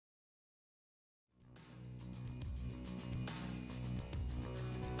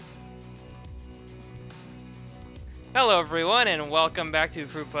Hello everyone and welcome back to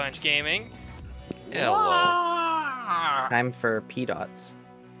FrootPunchGaming. Hello. Time for P-Dots.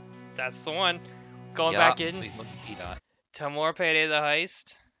 That's the one. Going Yeah, back in we look at P-Dot. to more Payday the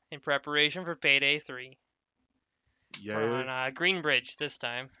Heist in preparation for Payday 3. Yeah. We're on Greenbridge this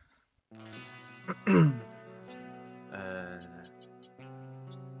time.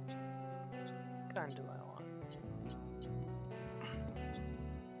 Gun do I want?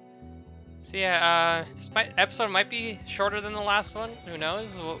 So yeah, this episode might be shorter than the last one. Who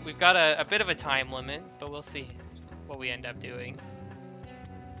knows? We've got a bit of a time limit, but we'll see what we end up doing.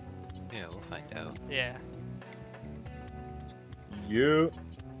 Yeah, we'll find out. Yeah. Yeah.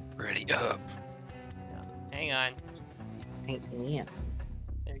 Ready up. Hang on. Yeah.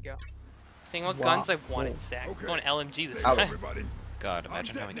 There you go. Seeing what Wow. guns I wanted, Zack. Okay. Going LMG this Oh. time. Everybody. God,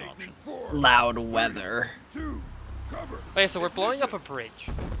 imagine having options. Loud weather. Cover. Okay, so we're blowing up a bridge.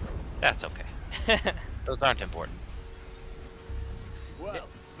 That's okay. Those aren't important. Well,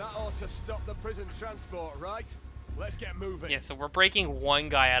 that ought to stop the prison transport, right? Let's get moving. Yeah, so we're breaking one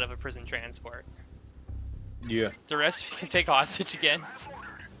guy out of a prison transport. Yeah. The rest we can take hostage again.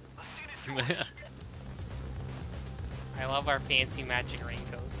 I love our fancy matching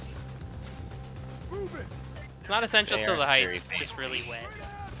raincoats. Move it. It's not essential They to are the heist, very it's just really wet.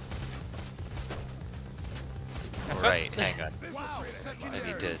 That's Right, what, hang on. Wow. I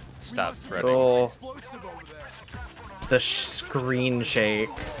need to stop running. Oh, Explosive over there. the screen shake.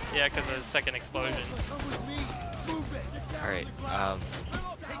 Yeah, because of the second explosion. Come with me. Move it. Alright,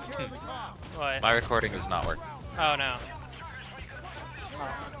 What? my recording is not working. Oh no.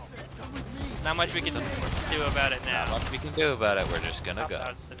 Not much we can do about it now. Not much we can do about it, we're just gonna Oh, go. that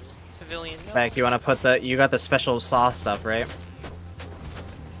was civilian. No. Zach, you want to put you got the special sauce stuff, right?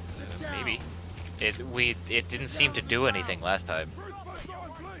 Maybe. It didn't seem to do anything last time.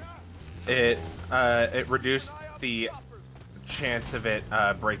 It reduced the chance of it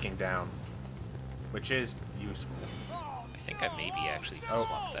breaking down, which is useful. I think I maybe actually Oh.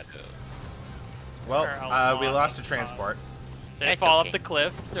 swapped that code. Well, Or we I'll- lost a transport. Did it It's fall okay. off the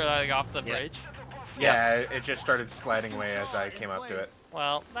cliff? Or like off the Yeah. bridge? Yeah, it just started sliding away as I came up to it.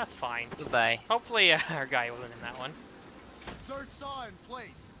 Well, that's fine. Goodbye. Hopefully our guy wasn't in that one. Third saw in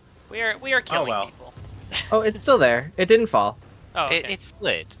place. We are killing well. people. Oh, it's still there. It didn't fall. Oh, okay. It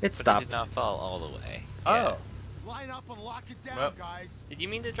slid. It but stopped. It did not fall all the way. Oh. Line up and lock it down, Well. guys. Did you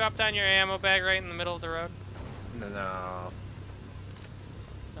mean to drop down your ammo bag right in the middle of the road? No.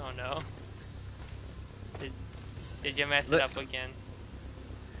 Oh no. Did you mess it Look- up again?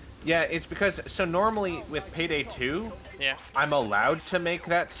 Yeah, it's because so normally with Payday 2, Yeah. I'm allowed to make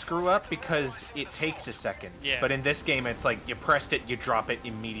that screw up because it takes a second. Yeah. But in this game, it's like you pressed it, you drop it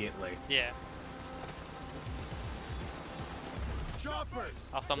immediately. Yeah. Choppers.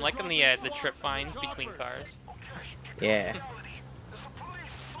 Also, I'm liking the trip vines between cars. Yeah.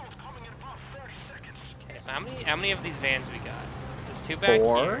 Okay, so how many of these vans we got? There's two back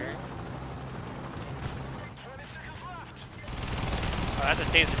 4. here. Oh, that's a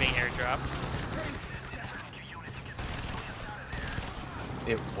taser being airdropped.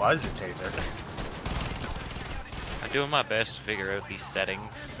 It was a taser. I'm doing my best to figure out these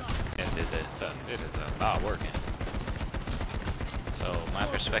settings, and it is not working. So my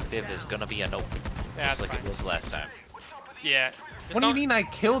perspective is gonna be a nope, Yeah, just that's like fine. it was last time. Yeah. Just What do you don't- mean I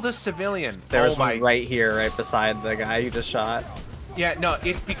killed a civilian? There was Oh my- one right here, right beside the guy you just shot. Yeah, no,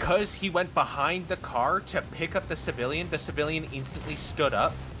 it's because he went behind the car to pick up the civilian instantly stood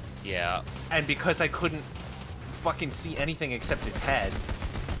up, Yeah, and because I couldn't fucking see anything except his head,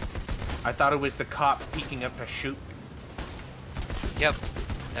 I thought it was the cop peeking up to shoot me. yep,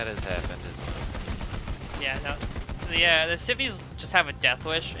 that has happened as well. Yeah, no. Yeah, the civvies just have a death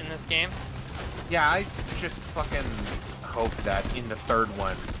wish in this game. Yeah, I just fucking hope that in the third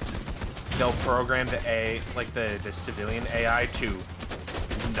one, they'll program the civilian AI to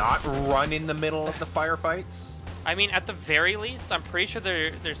not run in the middle of the firefights. I mean, at the very least, I'm pretty sure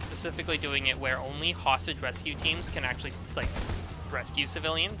they're specifically doing it where only hostage rescue teams can actually like rescue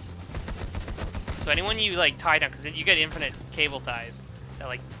civilians. So anyone you like tie down, because you get infinite cable ties, that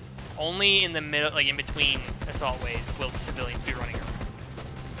like only in the middle, like in between assault waves, will civilians be running around.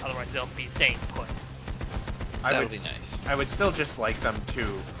 Otherwise, they'll be staying put. I That would would be nice. I would still just like them to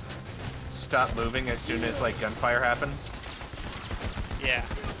stop moving as soon as like gunfire happens. Yeah.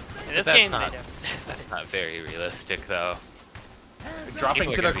 In But this that's game, not they do. that's not very realistic though. Dropping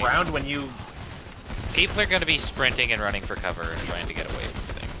People to are the gonna be- ground when you People are gonna be sprinting and running for cover and trying to get away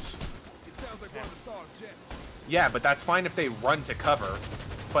from things. It sounds like one of the stars, Jet. yeah, but that's fine if they run to cover,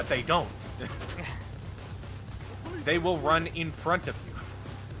 but they don't. They will run in front of you.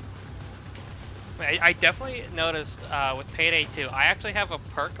 I definitely noticed with Payday 2, I actually have a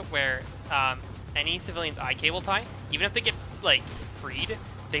perk where any civilians I cable tie, even if they get like freed,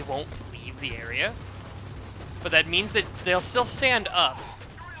 they won't leave the area. But that means that they'll still stand up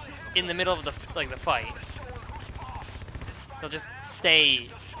in the middle of the fight. They'll just stay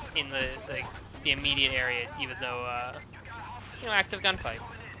in the immediate area, even though active gunfight.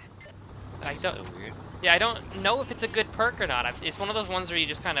 That's so weird. Yeah, I don't know if it's a good perk or not. It's one of those ones where you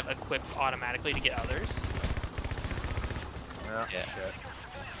just kind of equip automatically to get others. Oh, Yeah. shit.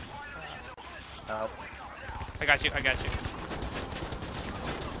 Oh. I got you.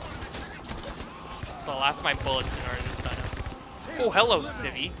 Well, that's my bullets in order to stun him. Oh, hello,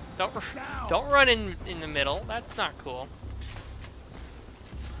 Civvy. Don't run in the middle. That's not cool.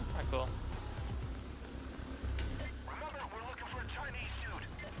 That's not cool.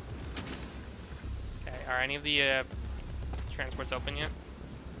 Okay, are any of the transports open yet?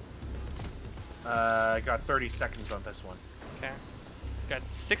 I got 30 seconds on this one. Okay. Got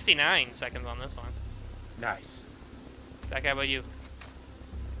 69 seconds on this one. Nice. Zack, how about you?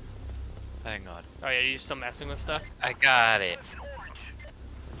 Hang on. Oh yeah, you're still messing with stuff? I got it.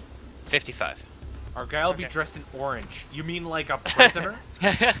 55. Our guy will be Okay. dressed in orange. You mean like a prisoner?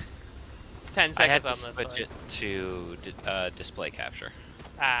 10 I had seconds to on this switch one. it to display capture,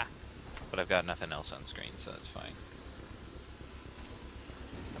 Ah, but I've got nothing else on screen, so that's fine.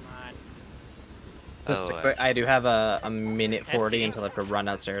 come on. Just Oh, a quick, I do have a minute 40 until I have to run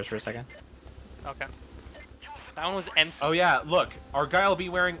outstairs for a second. Okay. That one was empty. Oh yeah, look. Our guy will be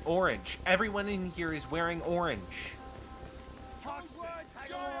wearing orange. Everyone in here is wearing orange.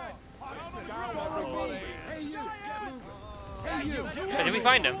 Hey, you! Hey, you! But did we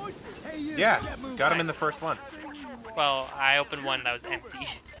find him? Hey, you! Yeah, got him in the first one. Well, I opened one that was empty.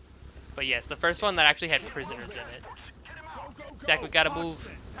 But yes, the first one that actually had prisoners in it. Zack, we gotta move.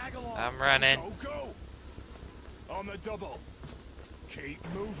 I'm running. Go, go. On the double. Keep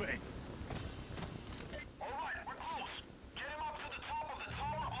moving.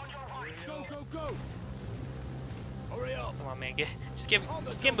 Go, go, go! Hurry up. Come on, man, just get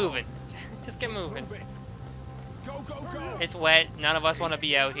moving. Just get moving. Moving. Go, go, go. It's wet. None of us want to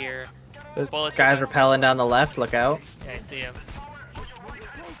be out here. Those Bullets guys are- rappelling down the left. Look out. Yeah, I see him.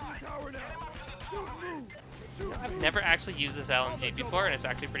 Tower now! I've never actually used this LMG before, and it's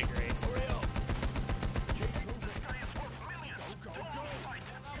actually pretty great. It's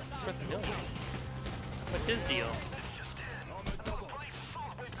worth $1 million. What's his deal?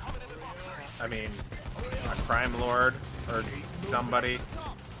 I mean, a crime lord or somebody.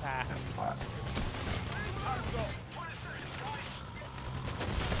 Ah.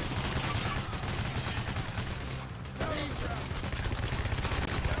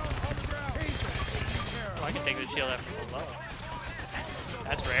 Oh, I can take the shield after below.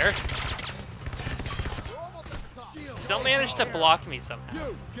 That's rare. Still managed to block me somehow.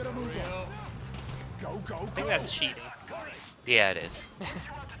 You! Get a move on! Go, go, I think that's cheating. Yeah, it is.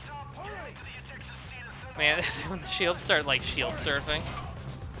 Man, when the shields start like shield surfing.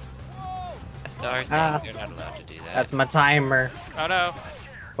 That's our thing. Ah. You're not allowed to do that. That's my timer. Oh no.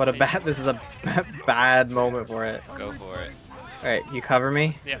 What a bad. This is a bad moment for it. Go for it. All right, you cover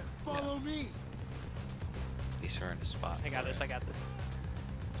me. Yeah, Follow me! At least we're in a spot. I got this. I got this.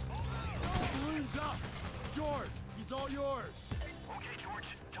 Balloons up! George, he's all yours!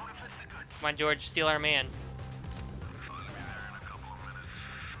 Come on, George, steal our man.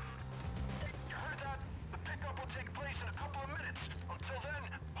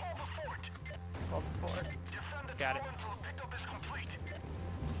 Hold the fort. Got it.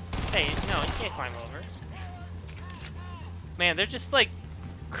 Hey, no, you can't climb over. Man, they're just like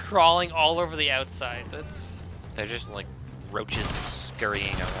crawling all over the outsides. They're just like roaches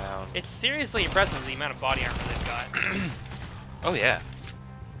scurrying around. It's seriously impressive the amount of body armor they've got. Oh yeah.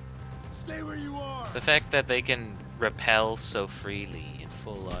 Stay where you are! The fact that they can repel so freely in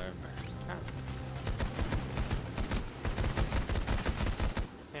full armor.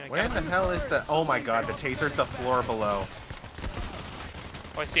 Man, I Where got the this. hell is the? Oh my god, the taser's the floor below.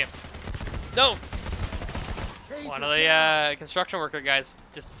 Oh, I see him. No! One of the construction worker guys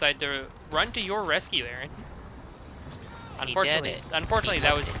just decided to run to your rescue, Aaron. He Unfortunately, did it. unfortunately,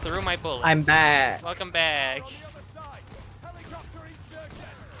 that was through my bullets. I'm back. Welcome back. On the other side. Helicopter insurgent.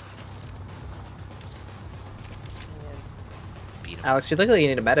 Beat him. Alex, you look like you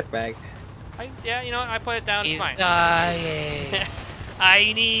need a medic bag. Yeah, you know, I put it down. It's He's fine. dying.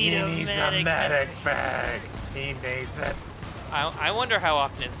 I need He a needs medic. a medic bag. He needs it. I wonder how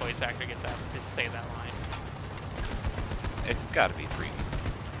often his voice actor gets asked to say that line. It's gotta be free.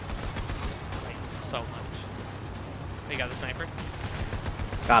 Like, so much. You got the sniper?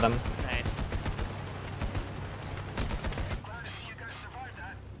 Got him. Nice.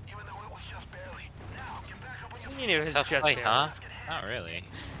 He knew his Tough just fight, barely. huh? Not really.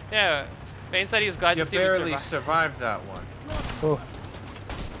 Yeah. Bane said he was glad You to see we barely survived. survived that one. Oh,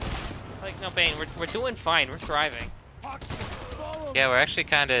 Like, no, Bane, we're doing fine. We're thriving. Follow Yeah, we're actually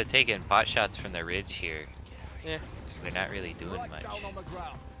kind of taking pot shots from the ridge here. Yeah. Because they're not really doing Right much. down on the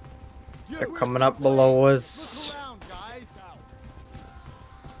ground. You they're with coming me, up Blade? below Look us. around, guys.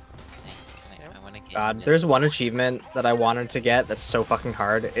 I want to get God, into- there's one achievement that I wanted to get that's so fucking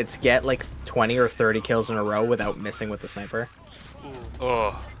hard. It's get like 20 or 30 kills in a row without missing with the sniper. Ooh.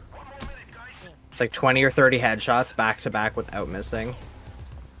 Oh, It's like 20 or 30 headshots back to back without missing.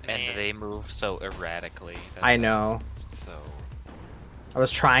 and Man. they move so erratically. That's I know. So I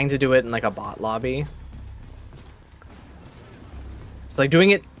was trying to do it in like a bot lobby. It's like doing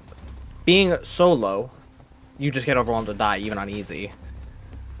it being solo, you just get overwhelmed and die even on easy.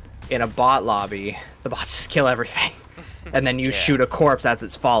 In a bot lobby, the bots just kill everything. And then you Yeah. shoot a corpse as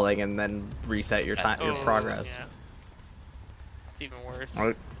it's falling and then reset your time your Oh, progress. yeah. It's even worse.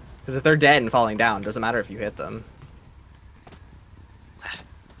 Because if they're dead and falling down, doesn't matter if you hit them.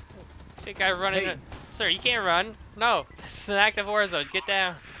 See a guy running. Hey. Sir, you can't run. No, this is an active war zone. Get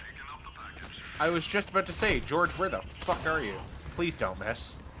down. I was just about to say, George, where the fuck are you? Please don't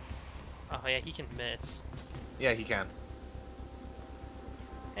miss. Oh yeah, he can miss. Yeah, he can.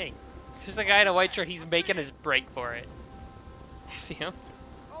 Hey, there's a guy in a white shirt. He's making his break for it. You see him?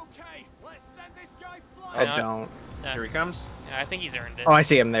 Okay, let's send this guy I flying. know. don't. Here he comes. Yeah, I think he's earned it. Oh, I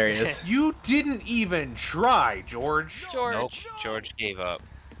see him. There he is. You didn't even try, George. George. nope, George gave up.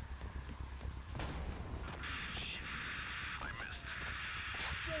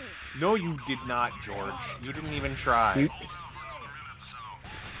 No, you did not, George. You didn't even try. You-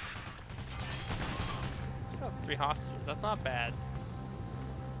 Still have 3 hostages. That's not bad.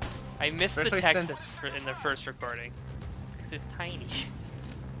 I missed the Especially Texas since- in the first recording. Because it's tiny.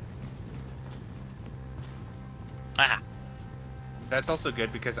 Ah, That's also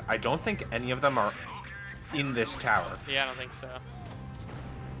good because I don't think any of them are in this tower. Yeah, I don't think so.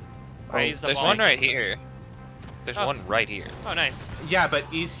 Oh, I used the there's ball one to right kill here. There's Oh. one right here. them. Oh, nice. Yeah, but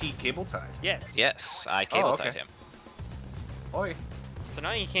is he cable tied? Yes. Yes, I cable tied okay. him. Oi. So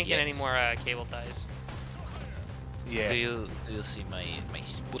now you can't get any Yes. more cable ties. Yeah. Do you see my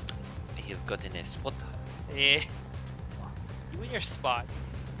spot? I have gotten a spot. Yeah. You and your spots.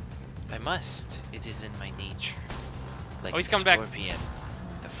 I must. It is in my nature. Like Oh, he's the coming back. scorpion,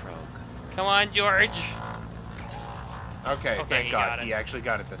 the frog. Come on, George. Okay, Okay, thank he God. got it. He actually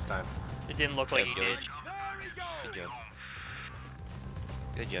got it this time. It didn't look like he Good did. George. There he goes. Good job.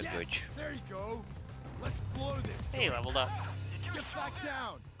 Good job, Yes, George. there you go. Let's blow this. Hey, he leveled up. Get back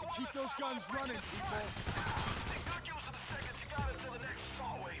down. And keep those guns running, people.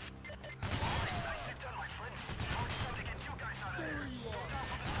 Stay where you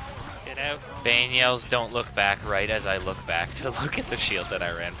are. Get out. Bane yells, "Don't look back!" right as I look back to look at the shield that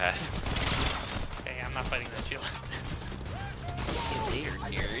I ran past. Okay, I'm not fighting that shield. See you later,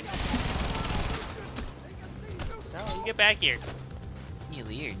 nerds. No, you get back here. See you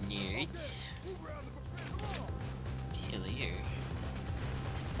later, nerds. See you later.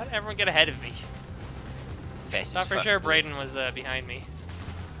 How did everyone get ahead of me? Fast Thought as for fuck, sure boy. Braden was behind me.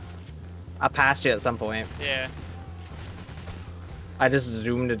 I passed you at some point. Yeah. I just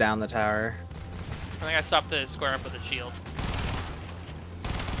zoomed down the tower. I think I stopped to square up with a shield.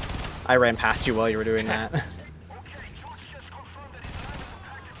 I ran past you while you were doing that.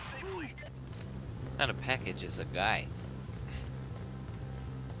 It's not a package, it's a guy.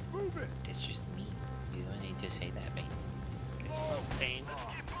 Move it. It's just me. You don't need to say that, mate. Pain.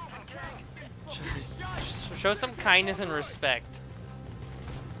 Just show some kindness and respect.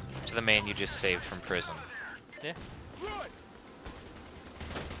 To the man you just saved from prison. Yeah. Good.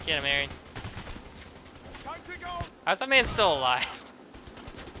 Get him, Aaron. Time to go. How's that man still alive?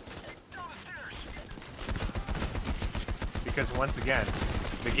 Because once again,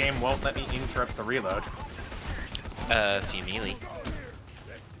 the game won't let me interrupt the reload. Few melee.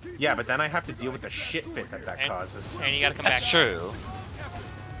 Yeah, but then I have to deal with the shit fit that And- causes. Aaron, you gotta come back. That's true.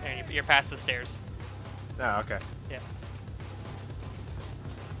 Aaron, you're past the stairs. Oh, okay. Yeah.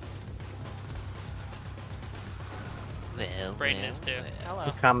 Well, Braden well, is too. well. I'm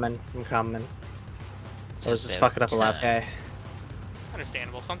Hello. coming. I'm coming. I was just about fucking up the last time. guy.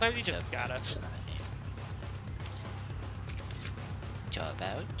 Understandable. Sometimes you just About gotta. time. Job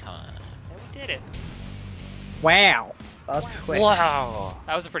out time. Yeah, we did it. Wow. That was pretty quick. Wow.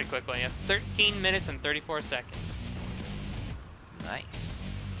 That was a pretty quick one. Yeah. 13 minutes and 34 seconds. Nice.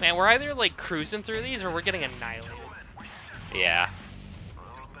 Man, we're either like cruising through these or we're getting annihilated. Yeah.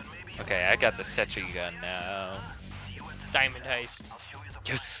 Okay, I got the Setchi gun now. Diamond Heist.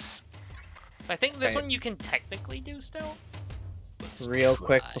 Yes. I think this Right. one you can technically do still. Real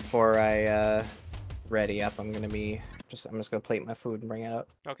quick try. before I ready up, I'm just gonna plate my food and bring it up.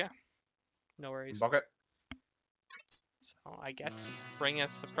 Okay. No worries. Bucket. So I guess bring a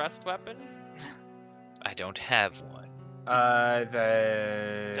suppressed weapon. I don't have one.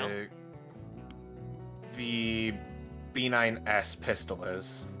 The B9S pistol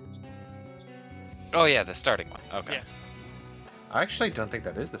is. Oh yeah, the starting one. Okay. Yeah. I actually don't think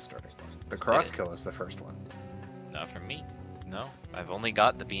that is the starting one. The crosskill is the first one. Not for me. No, I've only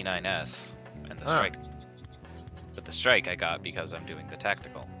got the B9S and the strike. But the strike I got because I'm doing the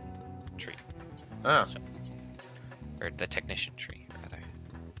tactical tree. Oh. Or the technician tree, rather.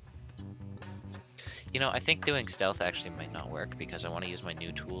 You know, I think doing stealth actually might not work because I want to use my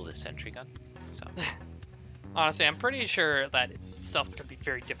new tool, the sentry gun. So Honestly, I'm pretty sure that stealth's gonna be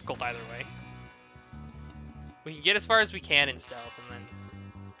very difficult either way. We can get as far as we can in stealth and then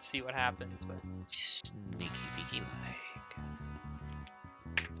see what happens, but sneaky beaky like.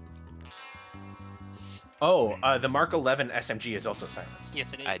 Oh, the Mark 11 SMG is also silenced.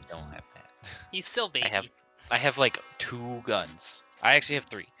 yes, it is. I don't have that. He's still baby. I have like 2 guns. I actually have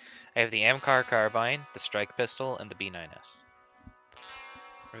 3. I have the Amcar carbine, the strike pistol, and the B9S.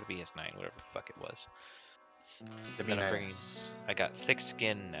 Or the BS9, whatever the fuck it was. The Then I'm bringing- B9S. I got thick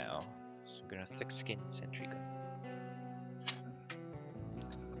skin now, so I'm gonna thick skin sentry gun.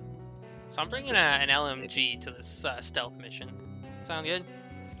 So I'm bringing an LMG to this stealth mission. Sound good?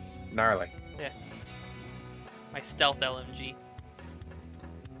 Gnarly. My stealth LMG.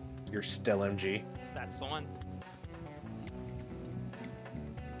 You're still MG. That's the one.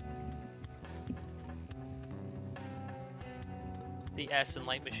 The S in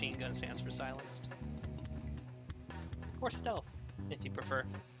light machine gun stands for silenced. Or stealth, if you prefer.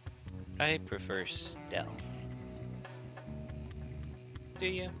 I prefer stealth. Do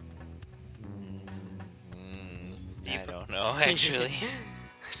you? Do you I pre- don't know, actually.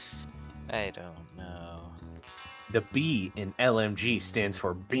 I don't know. The B in LMG stands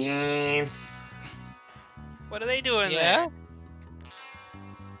for beans. What are they doing Yeah? there?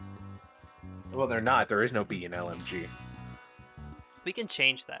 Well, they're not. There is no B in LMG. We can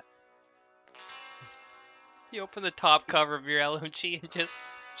change that. You open the top cover of your LMG and just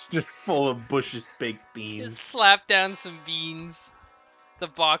It's just full of Bush's baked beans. slap down some beans. The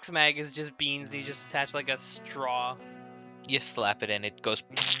box mag is just beans. You just attach like a straw. You slap it and it goes.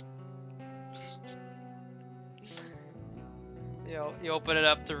 You open it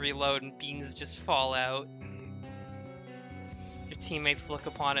up to reload and beans just fall out. Your teammates look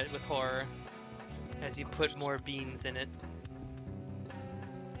upon it with horror as you put more beans in it.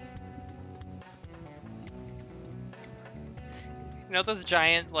 You know those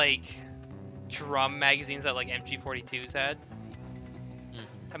giant like drum magazines that like MG42s had?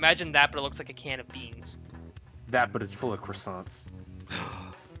 Imagine that, but it looks like a can of beans. That, but it's full of croissants.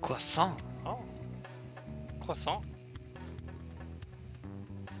 Croissant. Oh. Croissant.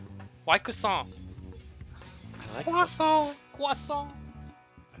 Why croissant? I like Croissant. Croissant.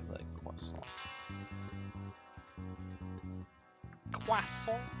 I like croissant.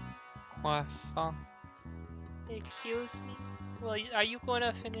 Croissant. Croissant. Excuse me. Well, are you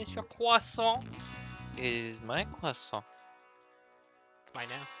gonna finish your croissant? It is my croissant. It's mine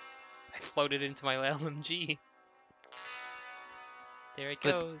now. I floated into my LMG. There it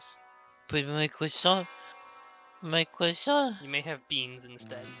But- goes. But my croissant. My croissant. You may have beans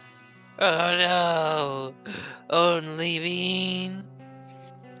instead. Oh no! Only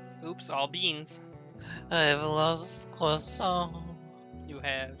beans. Oops, all beans. I've lost croissant. You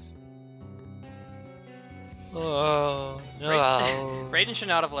have. Oh no! Raiden should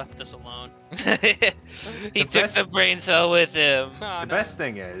not have left us alone. He took the brain cell with him. Oh, The no. best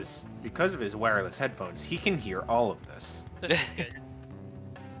thing is, because of his wireless headphones, he can hear all of this.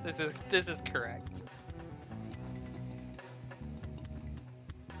 This is good. This is correct.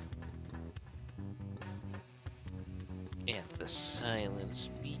 And the silence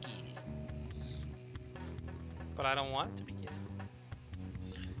begins. But I don't want it to begin.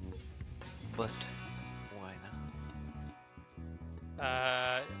 But why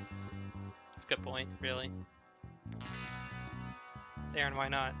not? That's a good point, really. Aaron, why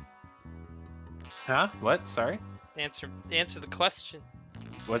not? Huh? What? Sorry? Answer the question.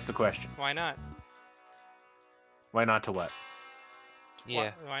 What's the question? Why not? Why not to what?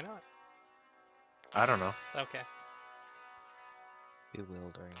 Yeah, Why not? I don't know. Okay.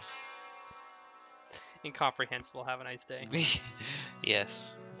 bewildering. Incomprehensible. Have a nice day.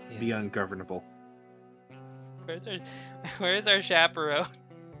 Yes. Be yes. ungovernable. Where's our chaperone?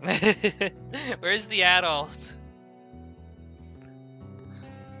 Where's the adult?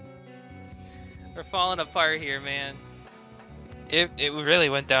 We're falling apart here, man. It really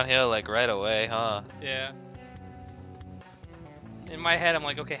went downhill like right away, huh? Yeah. In my head, I'm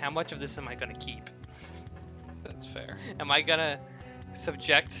like, okay, how much of this am I gonna keep? That's fair. Am I gonna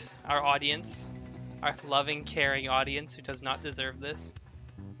subject our audience, our loving, caring audience who does not deserve this,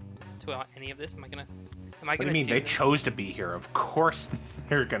 to any of this? Am I gonna What do you mean? They chose to be here. Of course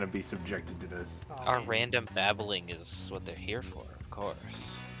they're gonna be subjected to this. Oh, Our man. random babbling is what they're here for, of course.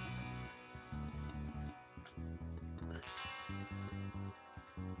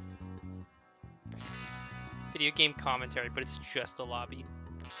 Video game commentary, but it's just a lobby.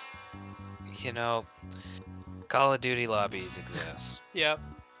 You know, Call of Duty lobbies exist. Yep.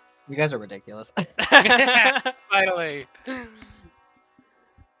 You guys are ridiculous. Finally! I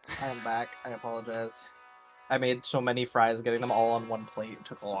am back. I apologize. I made so many fries, getting them all on one plate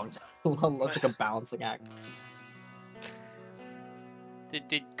took a long time. It took a balancing act.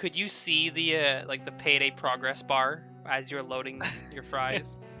 Could you see the like the Payday progress bar as you're loading your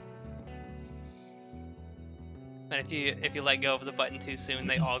fries? And if you let go of the button too soon,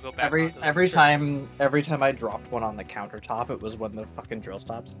 they all go back. onto the Every shirt. time I dropped one on the countertop, it was when the fucking drill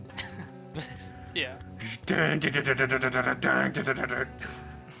stops. Yeah.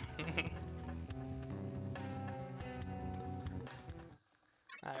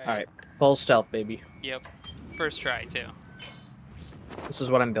 Alright, full stealth, baby. Yep. First try too. This is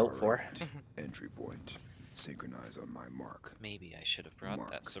what I'm built for. Entry point. Synchronize on my mark. Maybe I should have brought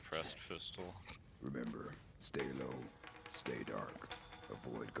that Mark. suppressed pistol. Remember, stay low, stay dark,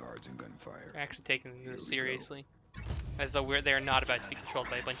 avoid guards and gunfire. We're actually taking Here we this go. seriously, as though they're not about to be controlled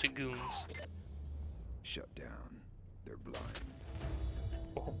by a bunch of goons. Shut down. They're blind.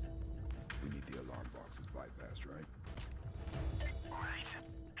 We need the alarm boxes bypassed, right?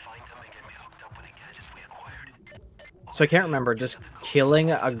 So I can't remember, just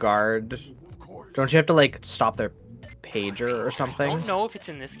killing a guard, Of course. don't you have to like stop their pager or I something? don't know if it's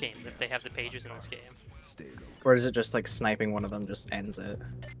in this game, if they have the pages in this game. Stay low. Or is it just like sniping one of them just ends it?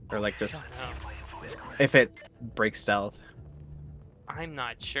 Or like I just don't know. if it breaks stealth. I'm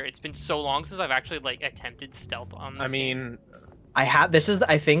not sure. It's been so long since I've actually like attempted stealth on this I game. mean, This is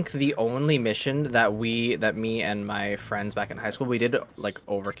I think the only mission that me and my friends back in high school we did like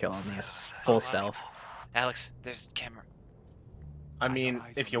overkill on this. Full wow. stealth. Alex, there's the camera.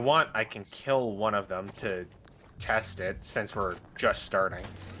 if you want, I can kill one of them to test it since we're just starting.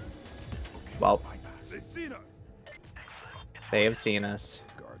 Well, They've seen us. they have seen us.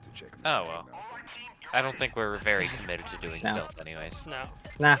 Guards are checking. Oh, well. I don't think we're very committed to doing No. stealth anyways. No.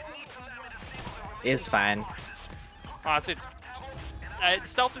 Nah. Is fine. Honestly,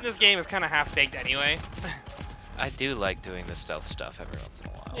 stealth in this game is kind of half-baked anyway. I do like doing the stealth stuff every once in a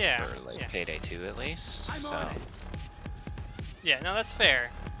while. Yeah, For like yeah. Payday 2 at least. I'm So on it. Yeah, no, that's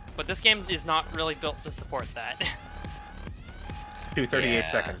fair. But this game is not really built to support that. 2:38 Yeah.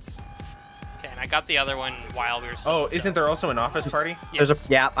 seconds. Okay, and I got the other one while we were still Oh, in isn't stealth. there also an office party? Yes. There's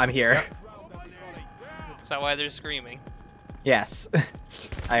a I'm here. Is that why they're screaming? Yes.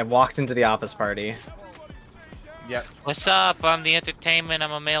 I walked into the office party. Yep. what's up? I'm the entertainment.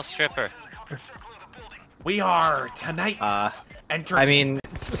 I'm a male stripper. We are tonight's I entertainment.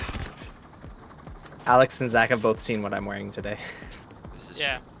 mean, Alex and Zach have both seen what I'm wearing today. This is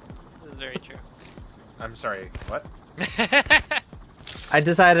Yeah, this is very true. I'm sorry. What? I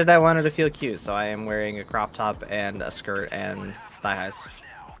decided I wanted to feel cute, so I am wearing a crop top and a skirt and thigh highs.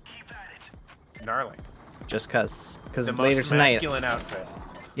 Gnarly. Just cause The later most tonight. masculine outfit.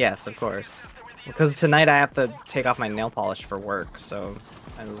 Yes, of course. Because tonight I have to take off my nail polish for work, so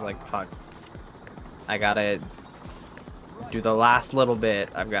I was like, fuck. I gotta do the last little bit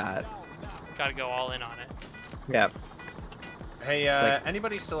I've got. Gotta go all in on it. Yep. Hey, like-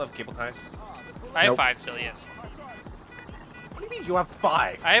 anybody still have cable ties? I have Nope. 5 still, yes. What do you mean you have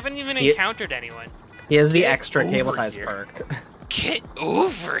 5? I haven't even He- encountered anyone. He has the Get extra cable over ties here. perk. Get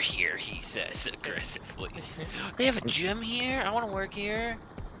over here, he says aggressively. They have a gym here? I want to work here.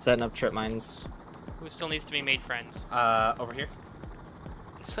 Setting up trip mines. Who still needs to be made friends? Over here.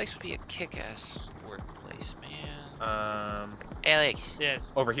 This place would be a kick-ass workplace, man. Alex,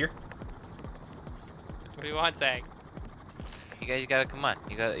 Yes. Over here. What do you want, Zack? you guys gotta come on.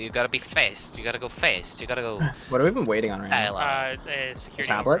 You gotta be fast. You gotta go fast. You gotta go. What are we even waiting on right now? Security.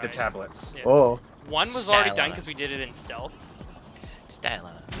 Tablet? The override. tablets. Yeah. Oh. One was already Style done on it. because we did it in stealth. Style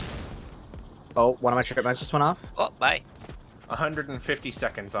on it. Oh, one of my trip mines just went off. Oh, bye. 150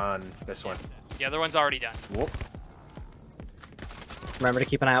 seconds on this one. The other one's already done. Whoop. Remember to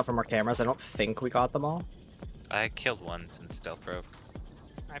keep an eye out for more cameras. I don't think we got them all. I killed one since stealth broke.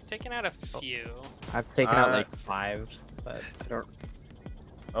 I've taken out a few. I've taken out Uh, like 5, but I don't.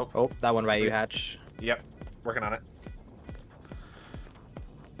 Oh, that one by you, Hatch. Yep, working on it.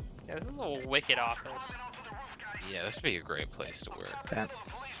 Yeah, this is a little wicked office. Yeah, this would be a great place to work. Okay.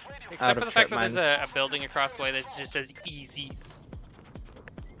 Except for of the fact trip that there's mines. a building across the way that just says easy.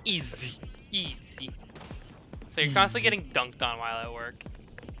 Easy. Easy. So you're constantly getting dunked on while at work.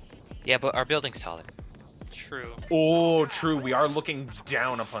 Yeah, but our building's taller. True. Oh, true. We are looking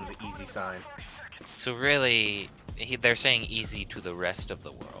down upon the easy sign. So really, they're saying easy to the rest of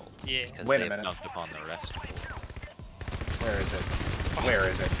the world. Yeah. Because Wait a they've minute. dunked upon the rest of the world. Where is it? Where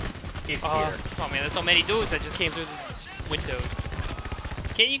is it? It's here. Oh man, there's so many dudes that just came through these windows.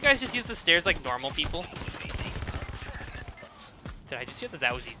 Can't you guys just use the stairs like normal people? Did I just hear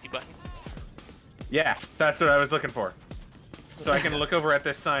that was easy button? Yeah, that's what I was looking for. So I can look over at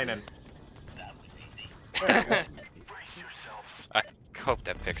this sign and... I hope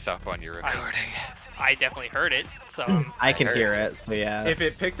that picks up on your recording. I definitely heard it, so I can hear it, so yeah. If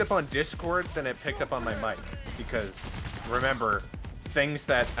it picked up on Discord, then it picked up on my mic. Because, remember, things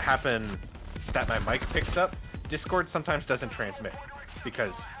that happen that my mic picks up, Discord sometimes doesn't transmit.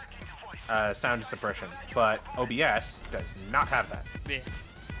 Because sound suppression. But OBS does not have that. yeah.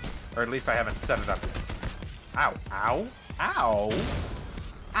 Or at least I haven't set it up yet. Ow. Ow. Ow.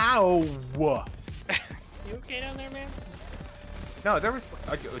 Ow. You okay down there, man? No, there was...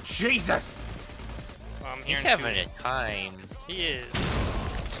 Jesus! Well, I'm He's hearing having a time. He is.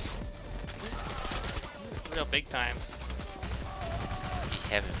 Real big time. He's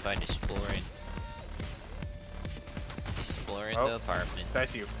having fun exploring. Exploring Oh. the apartment.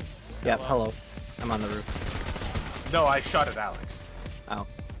 That's you. Yep, hello. I'm on the roof. No, I shot at Alex. Oh.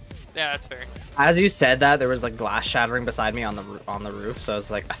 Yeah, that's fair. As you said that, there was like glass shattering beside me on the roof, so I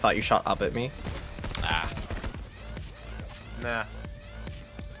was like, I thought you shot up at me. Ah. Nah.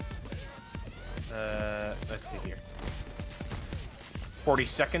 Let's see here. 40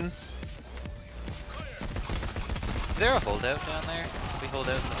 seconds. Is there a holdout down there? Did we hold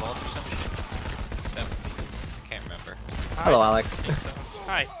out in the vault or something? So, I can't remember. Hello, Alex.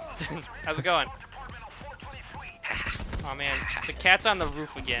 Hi. How's it going? Oh man, the cat's on the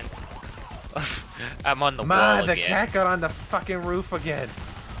roof again. I'm on the Ma, wall the again. cat got on the fucking roof again.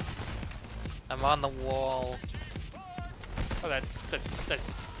 I'm on the wall. Oh,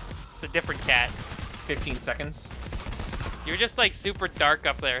 that's a different cat. 15 seconds. You were just like super dark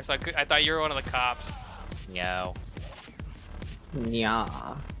up there, so I thought you were one of the cops. Meow.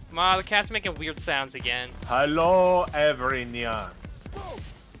 Yeah. Ma, the cat's making weird sounds again. Hello, everyone.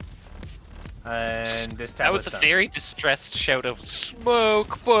 And this That was a done. very distressed shout of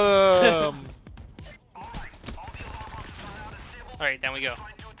smoke bomb. Alright, down we go.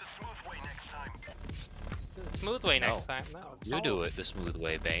 The smooth way next No. time. No, it's You do it the smooth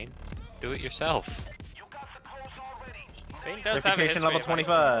way, Bane. Do it yourself. Bane does have a Reputation history level of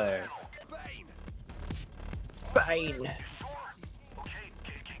 25. Bane.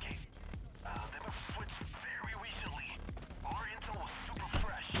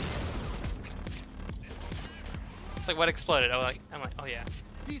 It's like what exploded. I'm like, oh yeah.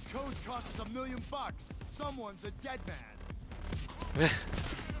 These codes cost us $1 million. Someone's a dead man.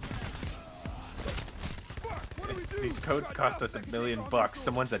 What do we do? These codes cost us $1 million.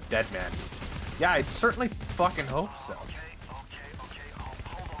 Someone's a dead man. Yeah, I'd certainly fucking hope so.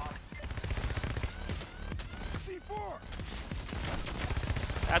 C4.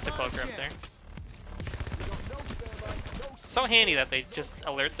 That's a cloaker up there. So handy that they just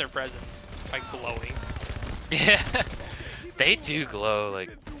alert their presence by glowing. Yeah. They do glow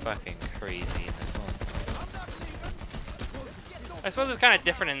like fucking crazy in this one. I suppose it's kind of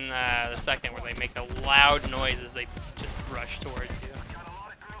different in the second where they make a loud noise as they just rush towards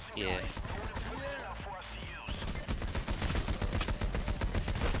you. Yeah.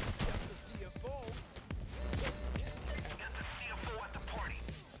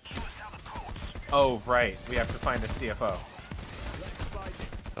 Oh, right. We have to find the CFO.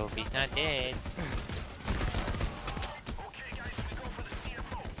 Hope he's not dead.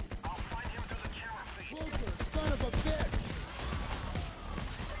 Son of a bitch.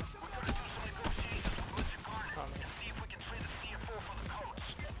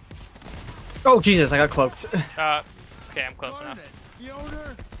 Oh Jesus, I got cloaked. It's okay, I'm close enough. The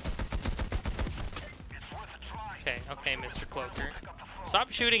owner. Okay, Mr. Cloaker.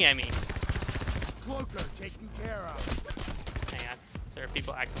 Stop shooting at me. Cloaker taken care of. Hang on. There are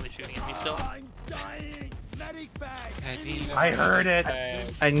people actively shooting at me still. I'm dying. Medic bag. I heard it.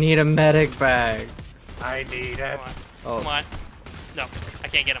 I need a medic bag. I need it. Come on. Oh. Come on. No, I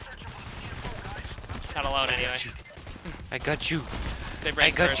can't get him. Not alone anyway. I got you. They I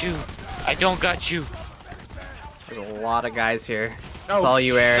break got first. you. I don't got you. There's a lot of guys here. It's all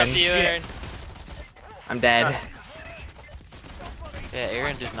you, It's Aaron. up to you, Aaron. I'm dead. Yeah,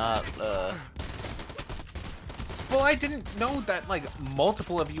 Aaron did not. Well, I didn't know that like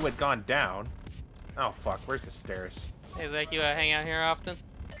multiple of you had gone down. Oh fuck, where's the stairs? Hey, Zack, you hang out here often?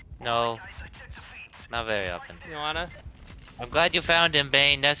 No, not very often. You wanna? I'm glad you found him,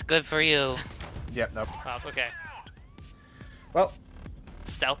 Bane. That's good for you. Yep, nope. Oh, okay. Well,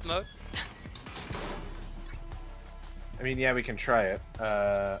 Stealth mode? I mean, yeah, we can try it.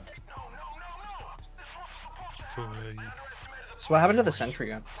 So what happened to the sentry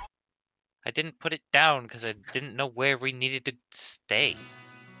gun? I didn't put it down because I didn't know where we needed to stay.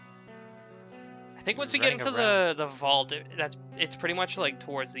 I think once we get Running into the vault, it's pretty much like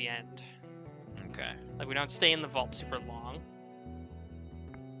towards the end. Okay. Like we don't stay in the vault super long.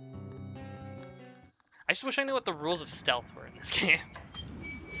 I just wish I knew what the rules of stealth were in this game.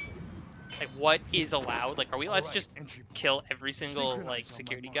 Like what is allowed? Like are we allowed to just kill every single like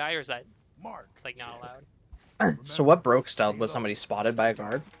security guy, or is that like not allowed? So what broke stealth? Was somebody spotted by a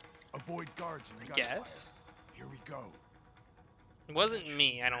guard? Avoid guards and I guess. Here we go. It wasn't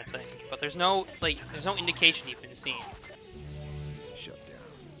me, I don't think. But there's no indication you've been seen. Shut down.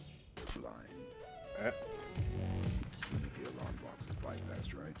 Blind. Eh. You need the alarm boxes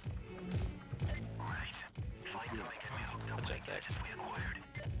bypassed, right? What's that say?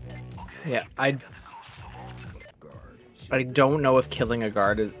 Yeah, I Guard. don't know if killing a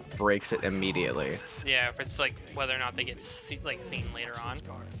guard breaks it immediately. Yeah, if it's like whether or not they get seen later on.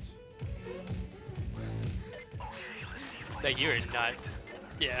 Guards. It's like you're not.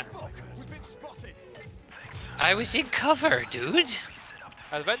 Yeah. We've been spotted. I was in cover, dude.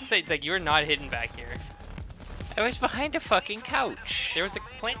 I was about to say it's like you were not hidden back here. I was behind a fucking couch. There was a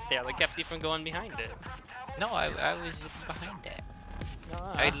plant there that kept you from going behind it. No, I was behind it.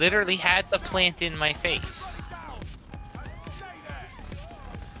 Ah. I literally had the plant in my face.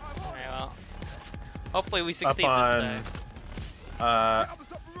 Alright, well. Hopefully we Up succeed on, this time. Up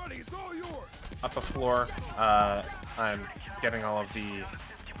and running. It's all yours. up a floor. I'm getting all of the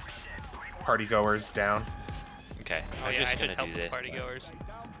party goers down. Okay, Oh I'm yeah, I just should gonna help do the this. party goers.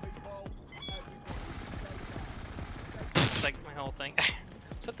 It's like my whole thing.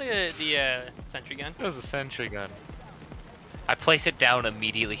 Is that the sentry gun? That was a sentry gun. I place it down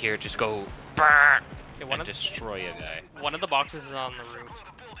immediately here. Just go, brrr, Okay, and destroy a guy. one of the boxes is on the roof.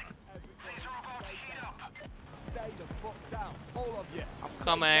 Stay the fuck down, all of you.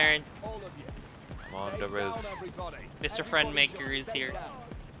 Come on, All of you. I'm on the roof. Down, everybody. Mr. Friend Maker is here.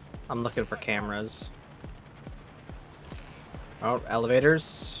 I'm looking for cameras. Oh,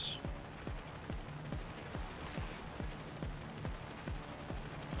 elevators.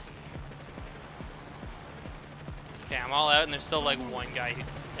 Okay, I'm all out, and there's still like one guy who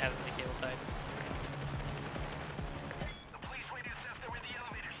hasn't the cable tied.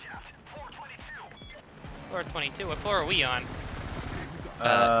 Floor 22. What floor are we on?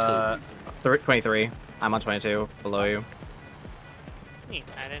 23. I'm on 22. Below you. Neat.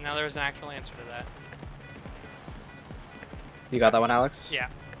 I didn't know there was an actual answer to that. You got that one, Alex? Yeah.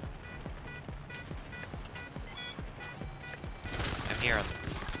 I'm here on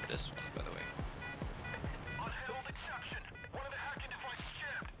this one, by the way.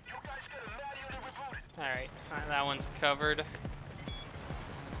 Alright, that one's covered.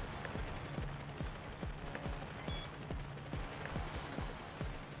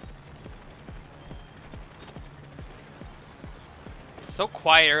 It's so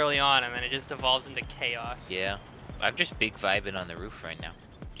quiet early on, and then it just devolves into chaos. Yeah, I'm just big vibing on the roof right now.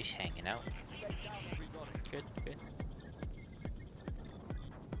 Just hanging out. Good, good.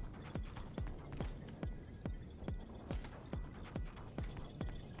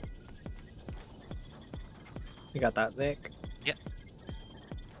 You got that, Zack? Yep.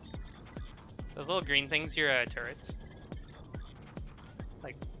 Those little green things, your turrets.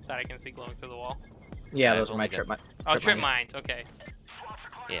 Like, that I can see glowing through the wall. Yeah, I've those are my only got- trip. Oh, trip mines, okay.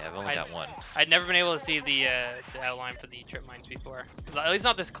 Yeah, I've only got one. I'd never been able to see the outline for the trip mines before. At least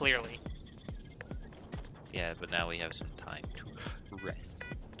not this clearly. Yeah, but now we have some time to rest.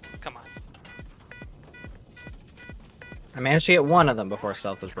 Come on. I managed to get one of them before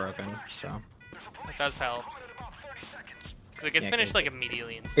stealth was broken, so. That does help. Because it gets Yeah, finished 'cause like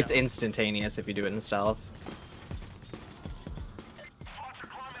immediately and stuff. It's instantaneous if you do it in stealth.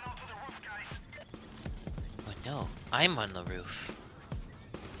 Oh no, I'm on the roof.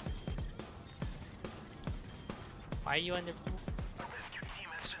 Why are you under?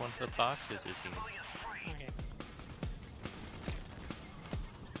 Because one of the boxes is here. Okay.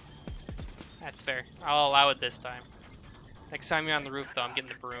 That's fair. I'll allow it this time. Next time you're on the roof, though, I'm getting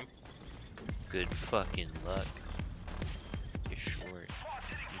the broom. Good fucking luck. You're sure.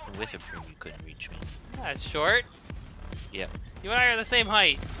 Even with a broom, you couldn't reach me. That's short. Yep. You and I are the same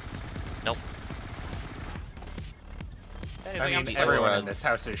height. Nope. Hey, I think I'm mean, short. everyone in this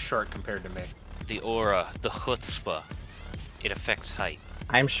house is short compared to me. The aura, the chutzpah, it affects height.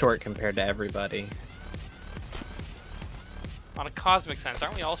 I'm short compared to everybody. On a cosmic sense,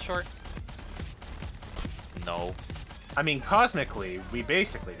 aren't we all short? No, I mean, cosmically, we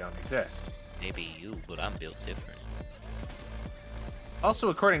basically don't exist. maybe you, but I'm built different. Also,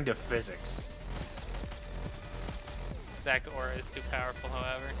 according to physics. Zack's aura is too powerful,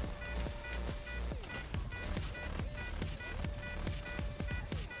 however.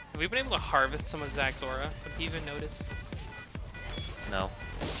 Have we been able to harvest some of Zack's aura? Have you even noticed? No.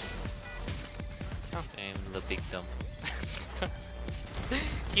 Oh. I'm the big dump.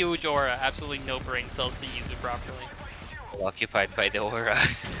 Huge aura, absolutely no brain cells to use it properly. Occupied by the aura.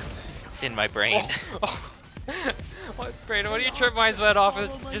 It's in my brain. Oh. What, Brandon, what do you trip my sweat off?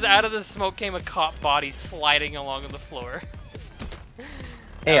 Just out of the smoke came a cop body sliding along on the floor.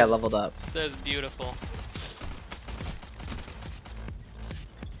 Hey, I leveled up. That was beautiful.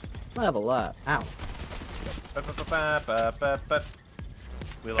 Level up. Ow.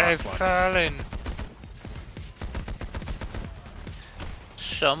 We lost one. fallen.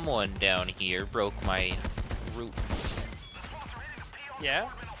 Someone down here broke my roof. Yeah?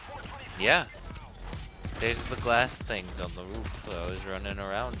 Yeah. There's the glass things on the roof. I was running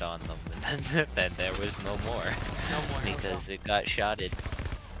around on them, and then there was no more. No more. Because it got shotted.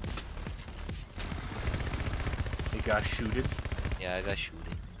 He got shooted. Yeah, I got shooted.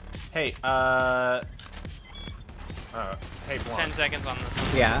 Hey, hey, 10 Blonde. seconds on this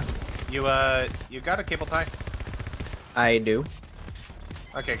one. Yeah, You got a cable tie? I do.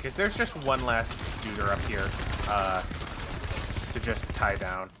 Okay, because there's just one last duder up here, to just tie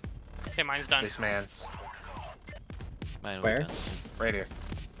down Okay, mine's done. this man's. Mine was Where? done. Right here.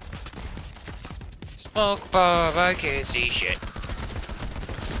 Smoke bomb, I can't see shit.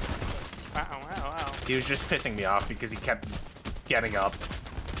 Wow, wow, wow. He was just pissing me off because he kept getting up.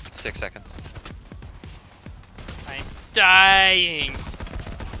 6 seconds. I'm dying.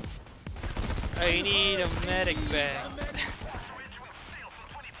 I need a medic bag.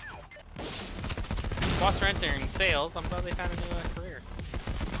 Boss Renter in sales. I'm glad they found a new career.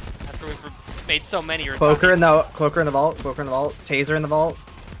 After we've made so many. Cloaker in the vault. Cloaker in the vault. Taser in the vault.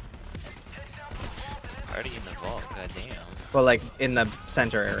 Party in the vault, goddamn. Well, like in the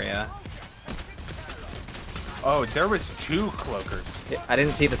center area. Oh, there was 2 cloakers. Yeah, I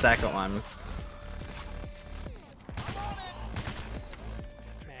didn't see the second one.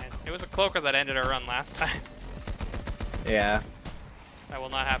 Man, it was a cloaker that ended our run last time. Yeah. That will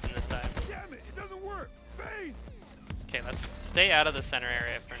not happen this time. Damn it, it doesn't work. Bane! Okay, let's stay out of the center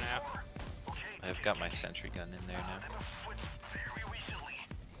area for now. I've got my sentry gun in there now.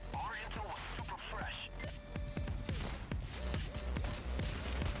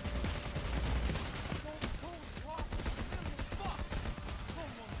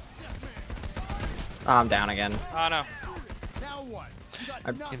 Oh, I'm down again. Oh no. Now what? You got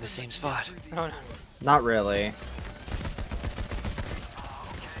I'm nothing in the same to spot. contribute Oh no. to. Not really.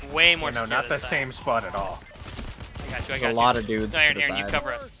 It's way more No, secure not the this time. same spot at all. I got you, I There's got a you. lot of dudes Aaron, to the Aaron, you side.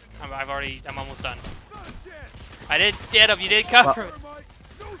 cover us. I'm almost done. I did get him, you did cover it.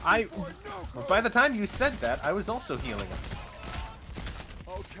 By the time you said that, I was also healing him.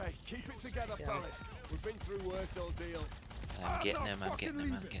 Okay, keep it together, fellas. We've been through worse ordeals. I'm getting him, I'm getting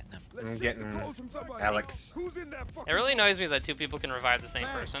him, I'm getting him. Let's I'm take getting the balls from somebody. Alex. Who's in that fucking It really annoys me that 2 people can revive the same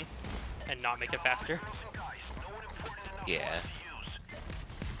person and not make it faster. Yeah.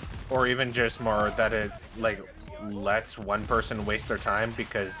 Or even just more that it, like, lets one person waste their time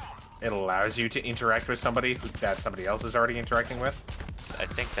because it allows you to interact with somebody that somebody else is already interacting with. I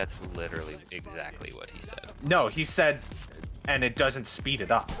think that's literally exactly what he said. No, he said, and it doesn't speed it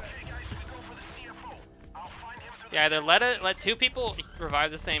up. Yeah, either let 2 people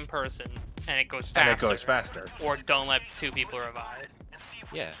revive the same person and it goes faster. And it goes faster. Or don't let 2 people revive.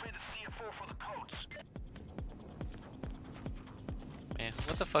 Yeah. Man,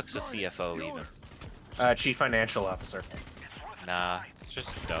 what the fuck's a CFO even? Chief Financial Officer. Nah, it's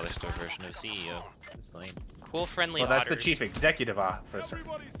just a dollar store version of CEO. It's lame. Cool, friendly Well, that's the otters. Chief Executive Officer.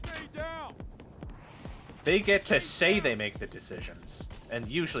 Everybody stay down. They get to say they make the decisions, and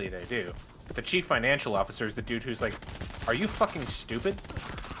usually they do. But the Chief Financial Officer is the dude who's like, "Are you fucking stupid?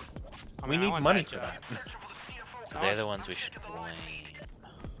 I We mean, I need want money that for job. that." So they're the ones we should blame.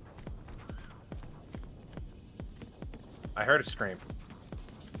 I heard a scream.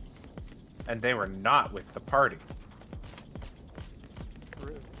 And they were not with the party.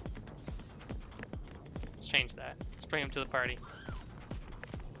 Let's change that. Let's bring him to the party.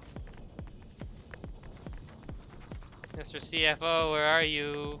 Mr. CFO, where are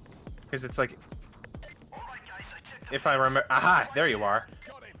you? Because it's like, if I remember, aha, there you are.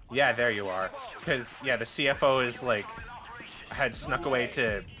 Yeah, there you are. Because yeah, the CFO is like had snuck away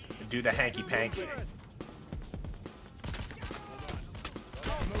to do the hanky panky.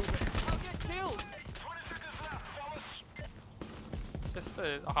 Just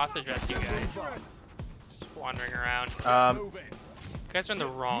a hostage rescue, guys. Just wandering around. You guys are in the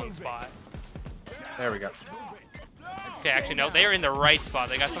wrong spot. There we go. Okay, actually no, they are in the right spot.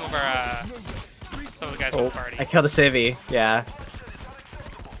 They got some of our some of the guys from the party. I killed a civvy. Yeah.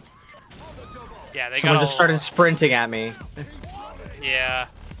 Yeah, they Someone got just started sprinting at me. Yeah.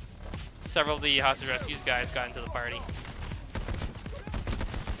 Several of the hostage rescues guys got into the party.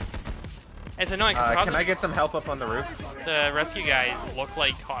 It's annoying because can I get some help up on the roof? the rescue guys look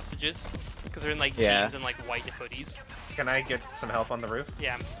like hostages because they're in like jeans and like white hoodies. Can I get some help on the roof?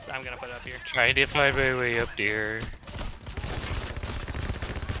 Yeah, I'm gonna put it up here. Trying to find my way up there. Down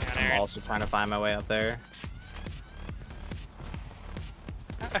I'm there. also trying to find my way up there.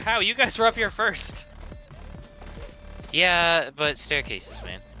 How? You guys were up here first. Yeah, but staircases,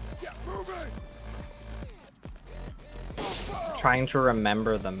 man. Trying to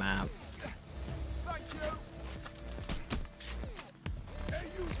remember the map.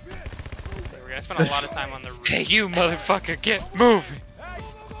 Okay, we're gonna spend a lot of time on the roof. Hey, you motherfucker, get moving!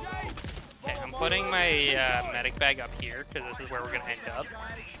 Okay, I'm putting my medic bag up here because this is where we're gonna end up.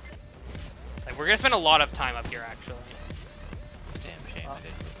 Like, we're gonna spend a lot of time up here, actually. It's a damn shame I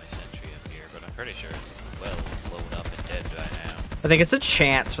didn't put my sentry up here, but I'm pretty sure it's well blown up and dead by now. I think it's a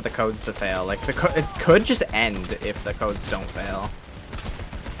chance for the codes to fail. Like it could just end if the codes don't fail.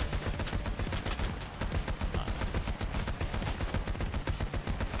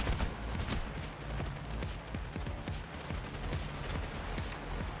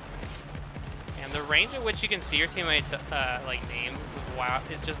 And the range at which you can see your teammates' like names is wild.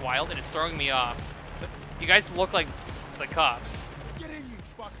 It's just wild, and it's throwing me off. So, you guys look like the cops. Get in, you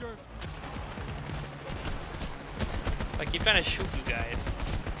fucker. I keep trying to shoot you guys.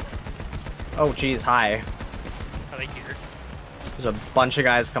 Oh geez, hi. Are they here? There's a bunch of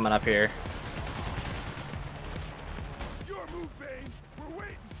guys coming up here. Your move, Bane. We're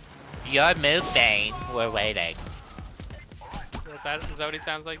waiting. Your move, Bane. We're waiting. Is that what he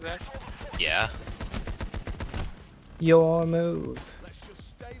sounds like, Zack? Yeah. Your move. Let's just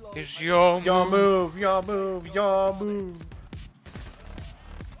stay low. It's your Your move.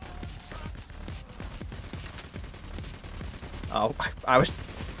 Oh, I was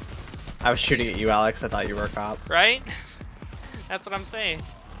shooting at you, Alex. I thought you were a cop. Right? That's what I'm saying.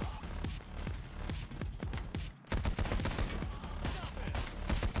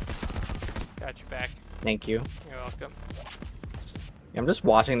 Got your back. Thank you. You're welcome. I'm just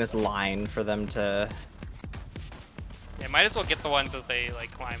watching this line for them to. Yeah, might as well get the ones as they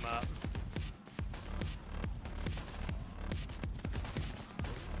like climb up.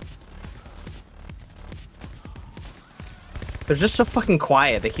 They're just so fucking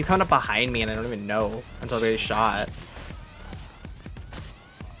quiet. They keep coming up behind me and I don't even know until they get shot.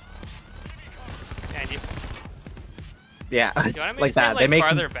 And you Yeah, want me like to stay that. like They make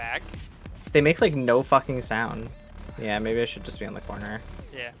farther back? they make like no fucking sound. Yeah, maybe I should just be on the corner.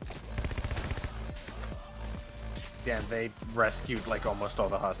 Yeah. Yeah, they rescued like almost all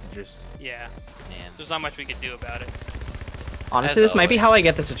the hostages. Yeah. Man. There's not much we could do about it. Honestly, As this might be always. how I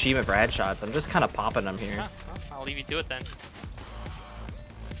get this achievement for headshots. I'm just kind of popping them here. Huh, well, I'll leave you to it then.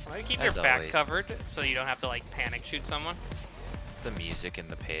 Why don't you keep As your back always. covered so you don't have to like panic shoot someone? The music in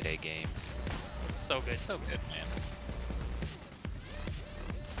the Payday games. It's so good. So good, man.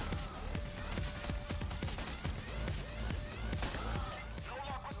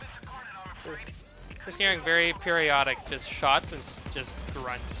 Just hearing very periodic just shots and just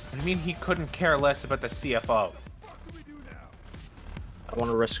grunts. I mean, he couldn't care less about the CFO. I want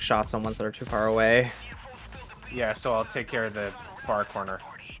to risk shots on ones that are too far away. Yeah, so I'll take care of the far corner.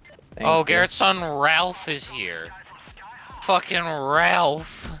 Thank Oh, you. Garrett's son Ralph is here. Fucking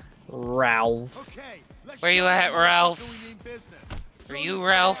Ralph. Ralph. Okay, let's Where you just at, see what Ralph? we mean business. Are you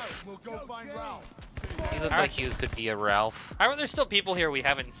Ralph? We'll go find Ralph. You look like you could be a Ralph. How are there still people here we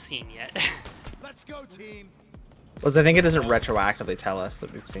haven't seen yet? Let's go, team. Was I think it doesn't retroactively tell us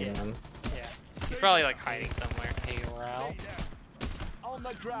that we've seen Yeah. them. Yeah. He's probably like hiding somewhere. Hey, Ralph. On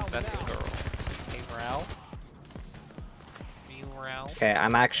the ground That's now. a girl. Hey, Ralph. Are you Ralph? Okay,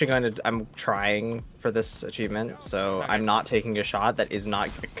 I'm actually going to. I'm trying for this achievement, so Okay. I'm not taking a shot that is not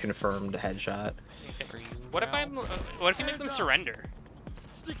a confirmed headshot. Are you What if I'm? What if you make them surrender?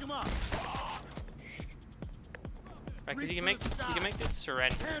 Stick him up. Right, because you can make it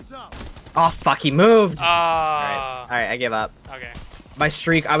surrender. Hands up. Oh fuck, he moved. Ah. All right, I give up. Okay. My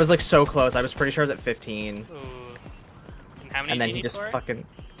streak, I was like so close. I was pretty sure I was at 15. Ooh. And how many? And do then you he need just for it? fucking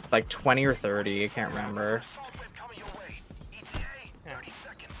like 20 or 30. I can't remember.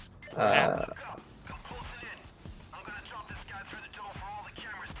 Yeah.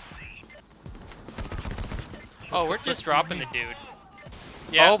 Oh, we're just dropping the dude.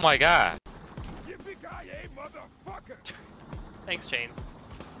 Yeah. Oh my god. Yippee-ki-yay, motherfucker! Thanks, Chains.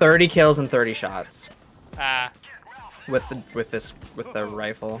 30 kills and 30 shots With with the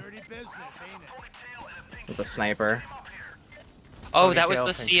rifle, Dirty business, ain't it? with the sniper. Oh, that was Ponytail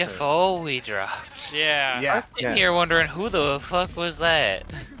the thinks CFO we dropped. yeah. I Yeah, was sitting Yeah. here wondering who the fuck was that?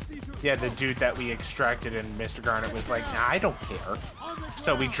 yeah, the dude that we extracted and Mr. Garnet was like, nah, I don't care.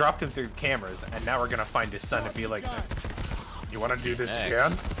 So we dropped him through cameras, and now we're gonna find his son and be like, you wanna do this Next.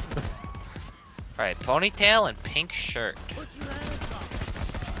 again? Alright, ponytail and pink shirt.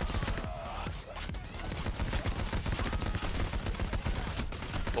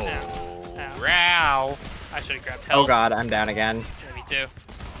 Oh, Ow. Ralph. I should have grabbed help. Oh god, I'm down again. Yeah, me too.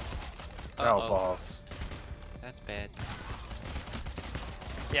 Oh, Uh-oh. balls. That's bad.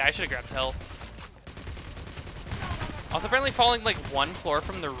 Yeah, I should have grabbed help. Also, apparently falling like one floor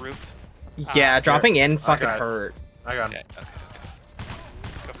from the roof. Yeah, dropping in fucking got it. hurt. I got him. Okay, okay,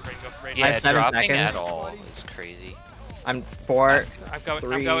 okay. Go for it, go for it. Yeah, have 7 dropping seconds. at all is crazy. I'm 4, I'm going. I'm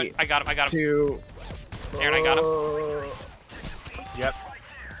 3, going. I got him. I got him. 2. Aaron, I got him. Yep.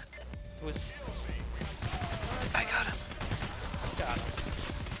 It was. I got him. Got him.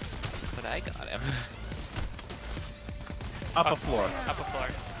 But I got him. Up a floor. Up a floor.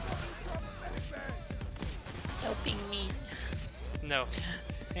 Helping me. No,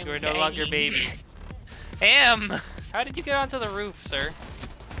 I'm you are no longer dying. baby. Am. How did you get onto the roof, sir?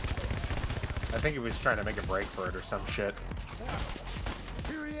 I think he was trying to make a break for it or some shit.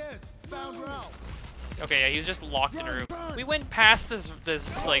 Here he is! Found Ralph! Okay, yeah, he was just locked in a room. We went past this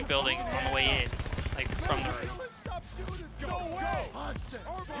like building on the way in, like from the roof. Stop shooting! Go away!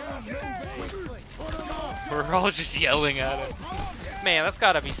 Quickly! Put him up! We're all just yelling at him. Man, that's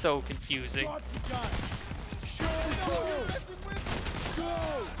gotta be so confusing. Drop the gun!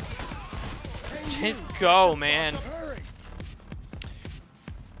 Go! Just go, man. Hurry!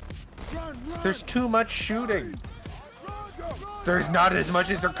 Run! There's too much shooting. There's not as much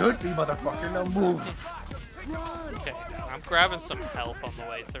as there could be, motherfucker. Now move. Okay, I'm grabbing some health on the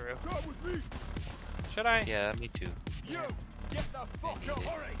way through. Should I? Yeah, me too. You! Get the fuck out!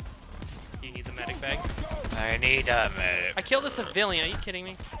 Hurry! Do you need the medic bag? I need a medic. I killed a civilian. Are you kidding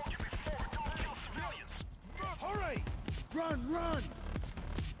me? Hurry! Run! Run!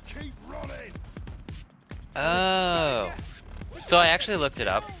 Keep running! Oh. So I actually looked it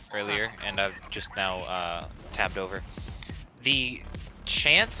up earlier, and I've just now tabbed over. The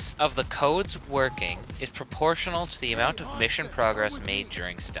chance of the codes working is proportional to the amount of mission progress made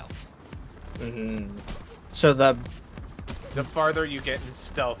during stealth. So the farther you get in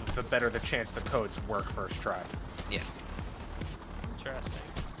stealth, the better the chance the codes work first try. Yeah. Interesting.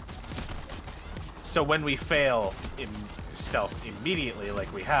 So when we fail in stealth immediately,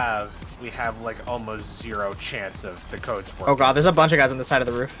 like we have like almost 0 chance of the codes working. oh god, there's a bunch of guys on the side of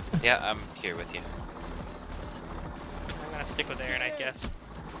the roof. Yeah, I'm here with you. I'm gonna stick with Aaron, I guess.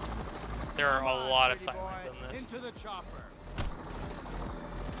 There are a lot of silence on this. Into the chopper!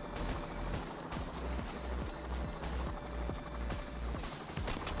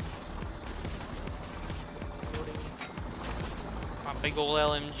 My big ol'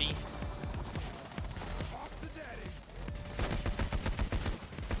 LMG.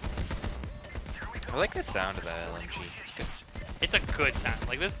 I like the sound of that LMG. It's good. It's a good sound.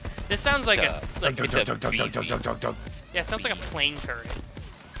 Like this sounds like a like It's a beefy. yeah, it sounds like a plane turret,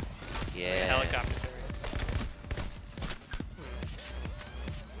 like a Yeah. helicopter turret.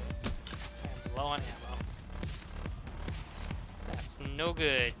 I'm low on ammo. That's no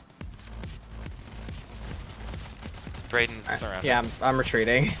good. Braden's around. Yeah, I'm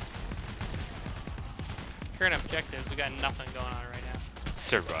retreating. Current objectives, we got nothing going on right now.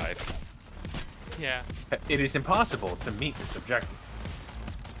 Survive. Yeah. It is impossible to meet this objective.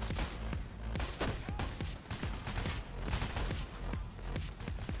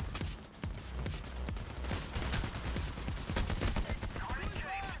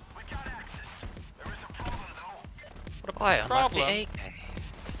 What a Why? Unlock the problem. AK.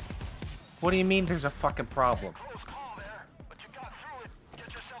 What do you mean there's a fucking problem?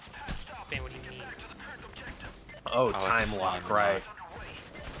 Man, what do you mean? Oh, it's time a lock, time right.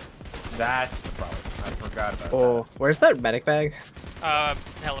 lock. That's the problem. I forgot about Oh, where's that medic bag?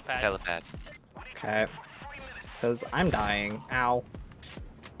 Helipad. Helipad. Okay. Because I'm dying. Ow.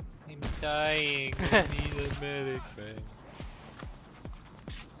 Hey, dying. I need a medic bag.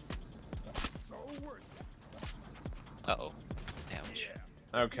 Uh-oh. Damage.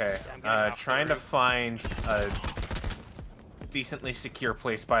 Okay. Yeah, I'm getting off the Trying to roof. find a decently secure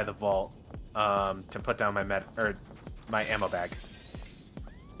place by the vault to put down my my ammo bag.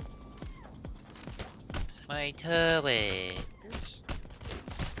 My turret.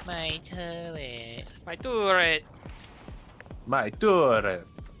 My turret. My turret. My turret.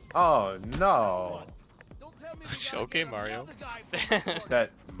 Oh no. Okay, Mario.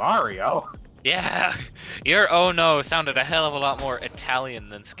 That Mario. Yeah, your oh no sounded a hell of a lot more Italian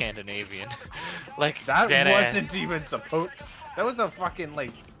than Scandinavian. Like That Zeta. wasn't even supposed. That was a fucking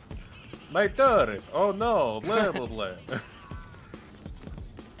like. My turret. Oh no. Blah blah blah.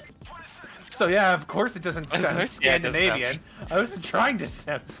 So yeah, of course it doesn't sound course, yeah, it does Scandinavian. sound- I was trying to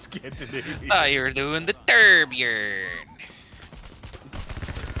sound Scandinavian. Thought you were doing the turbian.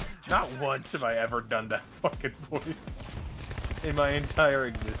 Not once have I ever done that fucking voice in my entire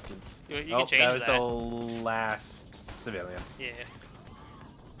existence. You can change that was that. the last civilian. Yeah.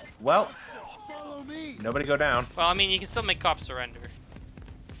 Well, Follow me. nobody go down. Well, I mean, you can still make cops surrender.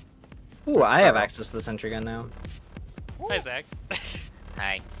 Ooh, I have access to the sentry gun now. Hi, Zach.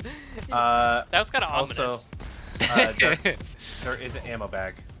 Hi. That was kind of also, ominous. There is an ammo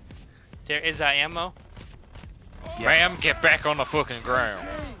bag. There is that ammo. Ram, get back on the fucking ground.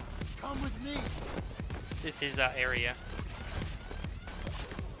 Come with me. This is that area.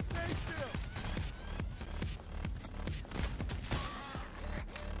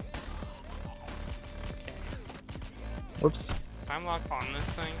 Whoops. Is time lock on this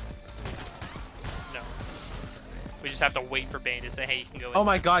thing? No. We just have to wait for Bane to say, hey, you can go in. Oh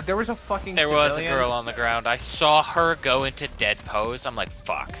my god, there was a fucking There was a civilian. girl on the ground. I saw her go into dead pose. I'm like,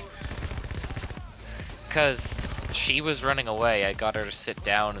 fuck. Cause she was running away. I got her to sit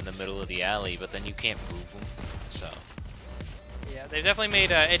down in the middle of the alley, but then you can't move them. So. Yeah, they've definitely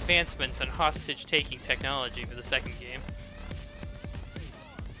made advancements in hostage-taking technology for the second game.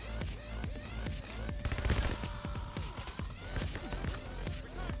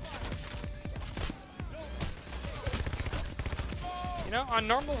 You know, on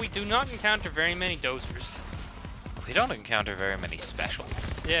normal, we do not encounter very many dozers. We don't encounter very many specials.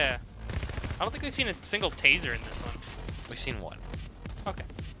 Yeah. I don't think we've seen a single taser in this one. We've seen one. Okay.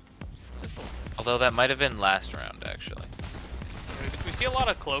 Just a, Although that might have been last round, actually. we see a lot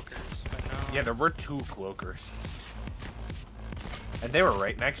of cloakers, but no. Yeah, there were 2 cloakers. And they were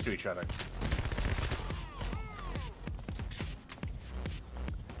right next to each other.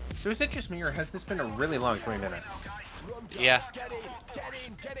 So is it just me, or has this been a really long 20 minutes? Yeah.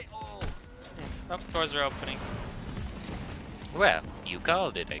 Oh, doors are opening. Well, you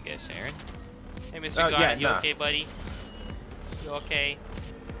called it, I guess, Aaron. Hey, Mr. Yeah, Garnet, you nah. okay, buddy? You okay?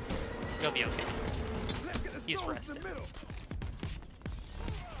 You'll be okay. He's rested.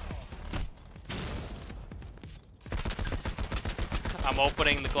 I'm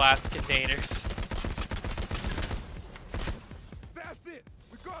opening the glass containers. That's it.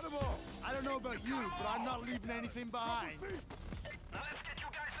 We got them all. I don't know about you, but I'm not leaving anything behind.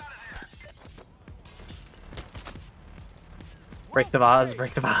 Break the vase,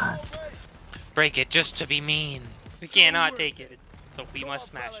 break the vase. Break it just to be mean. We cannot take it, so we must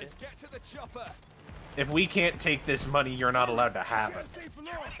smash it. Get to the chopper. If we can't take this money, you're not allowed to have it. Stay for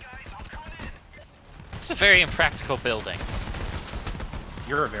long. It's a very impractical building.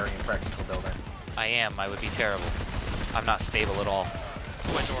 You're a very impractical builder. I am. I would be terrible. I'm not stable at all.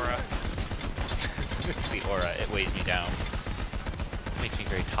 Too much aura. It's the aura. It weighs me down. Makes me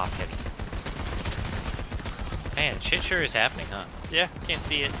very top heavy. Man, shit sure is happening, huh? Yeah, can't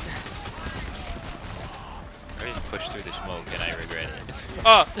see it. I just pushed through the smoke and I regret it.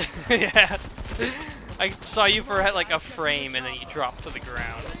 Oh, yeah. I saw you for like a frame and then you dropped to the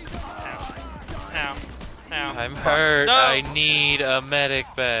ground. Ow. Ow. Ow. I'm hurt. No. I need a medic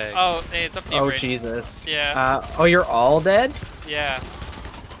bag. Oh, hey, it's up to you, Oh, Brady. Jesus. Yeah. Oh, you're all dead? Yeah.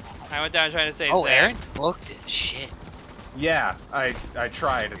 I went down trying to save Oh, Zack. Aaron booked it. Shit. Yeah, I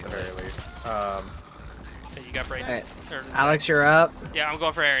tried at the very least. Okay, you got Brady. Alright. Or- Alex, you're up. Yeah, I'm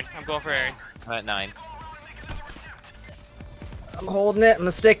going for Aaron. I'm going for Aaron. I'm at 9. I'm holding it.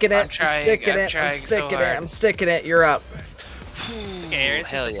 I'm sticking it. I'm trying, sticking I'm it. trying I'm so sticking hard. it. I'm sticking it. You're up. It's okay, Aaron. It's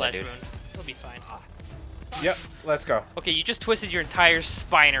hell just a yeah, flesh dude. wound. It'll be fine. Yep, let's go. Okay, you just twisted your entire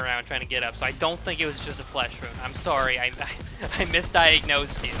spine around trying to get up, so I don't think it was just a flesh wound. I'm sorry. I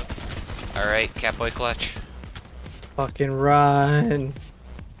misdiagnosed you. Alright, Catboy clutch. Fucking run.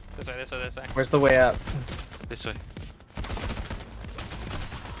 This way, this way, this way. Where's the way up? This way.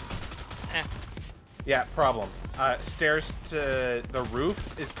 Yeah, problem. Stairs to the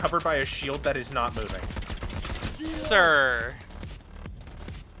roof is covered by a shield that is not moving. Sir.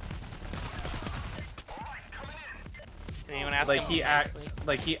 Anyone ask Like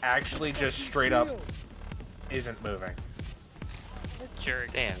him he actually just straight up isn't moving.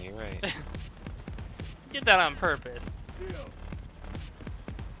 Jerk. Damn, you're right. He did that on purpose.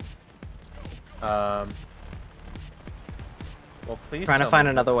 Well, please. Trying to find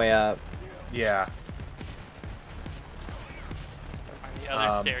another way up. Yeah. Find the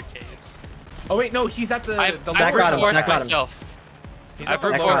other staircase. Oh wait, no, he's at the. I've Zach got him, reinforced Zach got him. myself. He's I've at the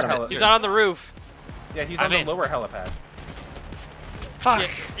lower reinforced him. helipad. He's not on the roof. Yeah, he's I'm on the in. lower helipad. Fuck.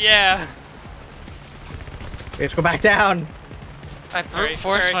 Yeah. We have to go back down. I Hurry,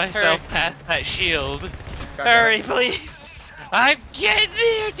 forced hurry, myself hurry. past that shield. God Hurry, please. I'm getting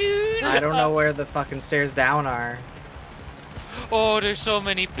there, dude. I don't know where the fucking stairs down are. Oh, there's so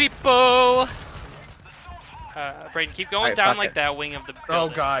many people. Brayden, keep going Alright, down fuck like it. that wing of the Oh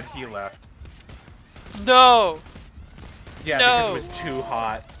building. god, he left. No. Yeah, No. because it was too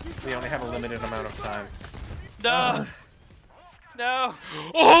hot. We only have a limited amount of time. No. No.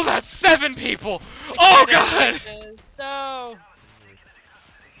 Oh, that's 7 people. Oh god. No.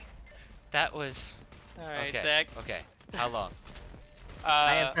 That was. Alright, Okay. Zach. Okay. How long?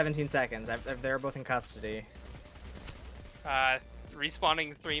 I have 17 seconds. They're both in custody.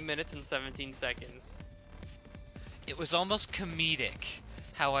 Respawning 3 minutes and 17 seconds. It was almost comedic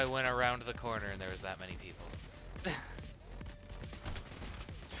how I went around the corner and there was that many people.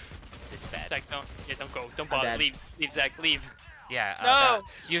 It's bad. Zach, don't go. Don't I'm bother. dead. Leave, Zach, leave. Yeah. No!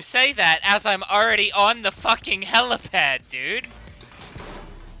 You say that as I'm already on the fucking helipad, dude.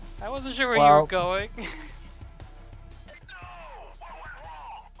 I wasn't sure where you Well- were going.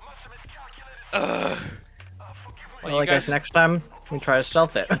 Ugh. Well, Well, you I guess guys- next time we try to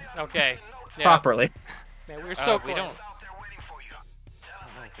stealth it Okay. Yeah. properly. Man, we were so we close. don't. I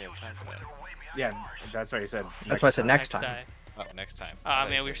don't know if we have time for that. Yeah, that's what he said. That's why I said next time. Oh, next time. Ah,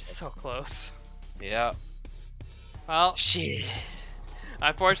 man, we were so close. Yeah. Well, Shit.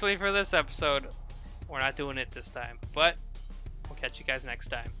 unfortunately for this episode, we're not doing it this time. But we'll catch you guys next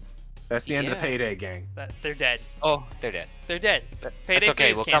time. That's the end of the Yeah. Payday gang. They're dead. Oh, they're dead. They're dead. That's Payday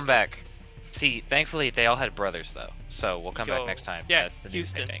okay. is We'll canceled. come back. See, thankfully they all had brothers though, so we'll come Yo. back next time. Yeah, That's the new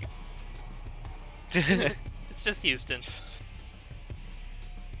Houston. thing. It's just Houston.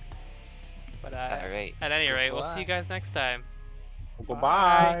 But All right. at any rate, we'll see you Goodbye. guys next time.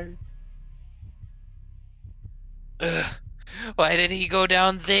 Goodbye. Ugh. Why did he go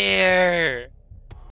down there?